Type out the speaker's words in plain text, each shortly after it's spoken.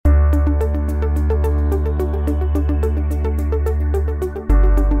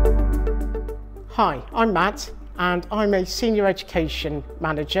Hi, I'm Matt and I'm a Senior Education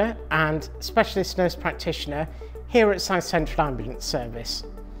Manager and Specialist Nurse Practitioner here at South Central Ambulance Service.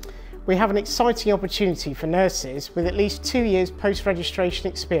 We have an exciting opportunity for nurses with at least 2 years post-registration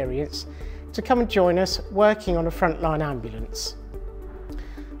experience to come and join us working on a frontline ambulance.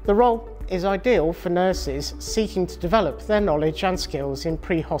 The role is ideal for nurses seeking to develop their knowledge and skills in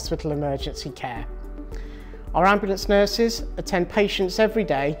pre-hospital emergency care. Our ambulance nurses attend patients every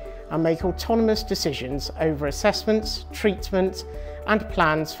day and make autonomous decisions over assessments, treatment and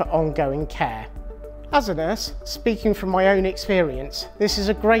plans for ongoing care. As a nurse, speaking from my own experience, this is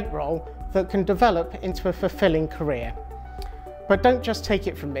a great role that can develop into a fulfilling career. But don't just take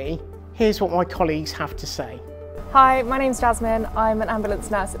it from me, here's what my colleagues have to say. Hi, my name's Jasmine. I'm an ambulance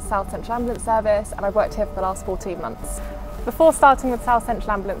nurse at South Central Ambulance Service and I've worked here for the last 14 months. Before starting with South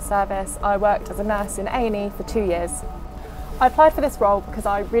Central Ambulance Service, I worked as a nurse in A&E for 2 years. I applied for this role because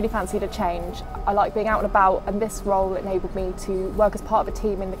I really fancied a change. I like being out and about, and this role enabled me to work as part of a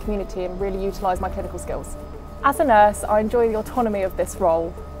team in the community and really utilise my clinical skills. As a nurse, I enjoy the autonomy of this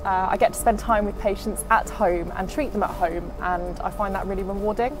role. I get to spend time with patients at home and treat them at home, and I find that really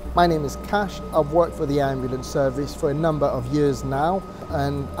rewarding. My name is Cash. I've worked for the ambulance service for a number of years now,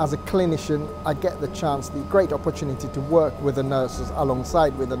 and as a clinician I get the chance, the great opportunity to work with the nurses,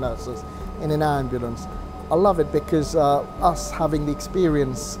 alongside with the nurses in an ambulance. I love it because us having the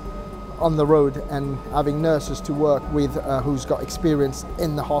experience on the road and having nurses to work with who's got experience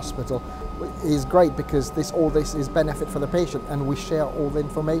in the hospital is great, because all this is benefit for the patient and we share all the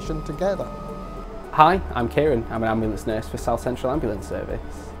information together. Hi, I'm Kieran. I'm an ambulance nurse for South Central Ambulance Service.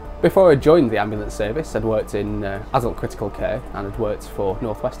 Before I joined the ambulance service, I'd worked in adult critical care and I'd worked for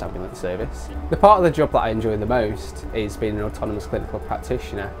North West Ambulance Service. The part of the job that I enjoy the most is being an autonomous clinical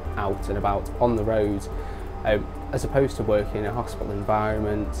practitioner out and about on the road. As opposed to working in a hospital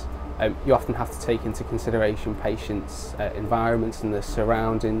environment, you often have to take into consideration patients' environments and their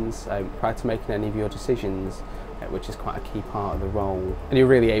surroundings prior to making any of your decisions, which is quite a key part of the role. And you're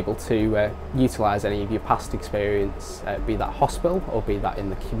really able to utilise any of your past experience, be that hospital or be that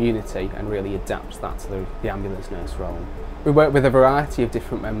in the community, and really adapt that to the ambulance nurse role. We work with a variety of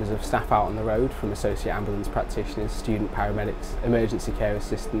different members of staff out on the road, from associate ambulance practitioners, student paramedics, emergency care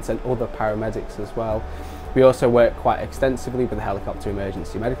assistants and other paramedics as well. We also work quite extensively with the helicopter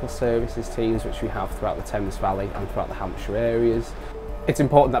emergency medical services teams, which we have throughout the Thames Valley and throughout the Hampshire areas. It's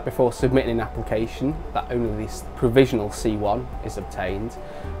important that before submitting an application that only this provisional C1 is obtained.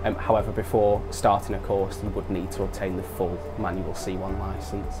 However, before starting a course you would need to obtain the full manual C1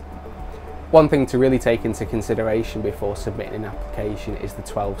 licence. One thing to really take into consideration before submitting an application is the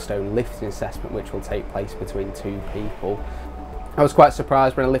 12-stone lifting assessment, which will take place between 2 people. I was quite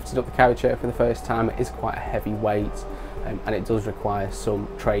surprised when I lifted up the carry chair for the first time. It is quite a heavy weight and it does require some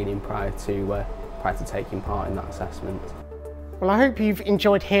training prior to taking part in that assessment. Well, I hope you've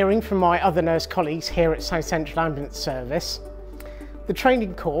enjoyed hearing from my other nurse colleagues here at South Central Ambulance Service. The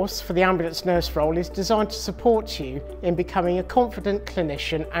training course for the ambulance nurse role is designed to support you in becoming a confident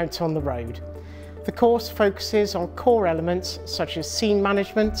clinician out on the road. The course focuses on core elements such as scene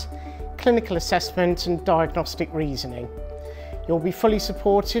management, clinical assessment and diagnostic reasoning. You'll be fully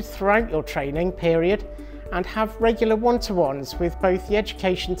supported throughout your training period and have regular one-to-ones with both the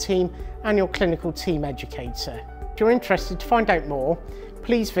education team and your clinical team educator. If you're interested to find out more,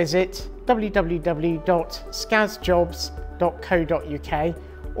 please visit www.scasjobs.co.uk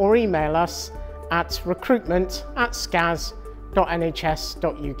or email us at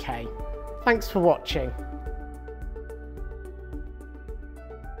recruitment@scas.nhs.uk. Thanks for watching.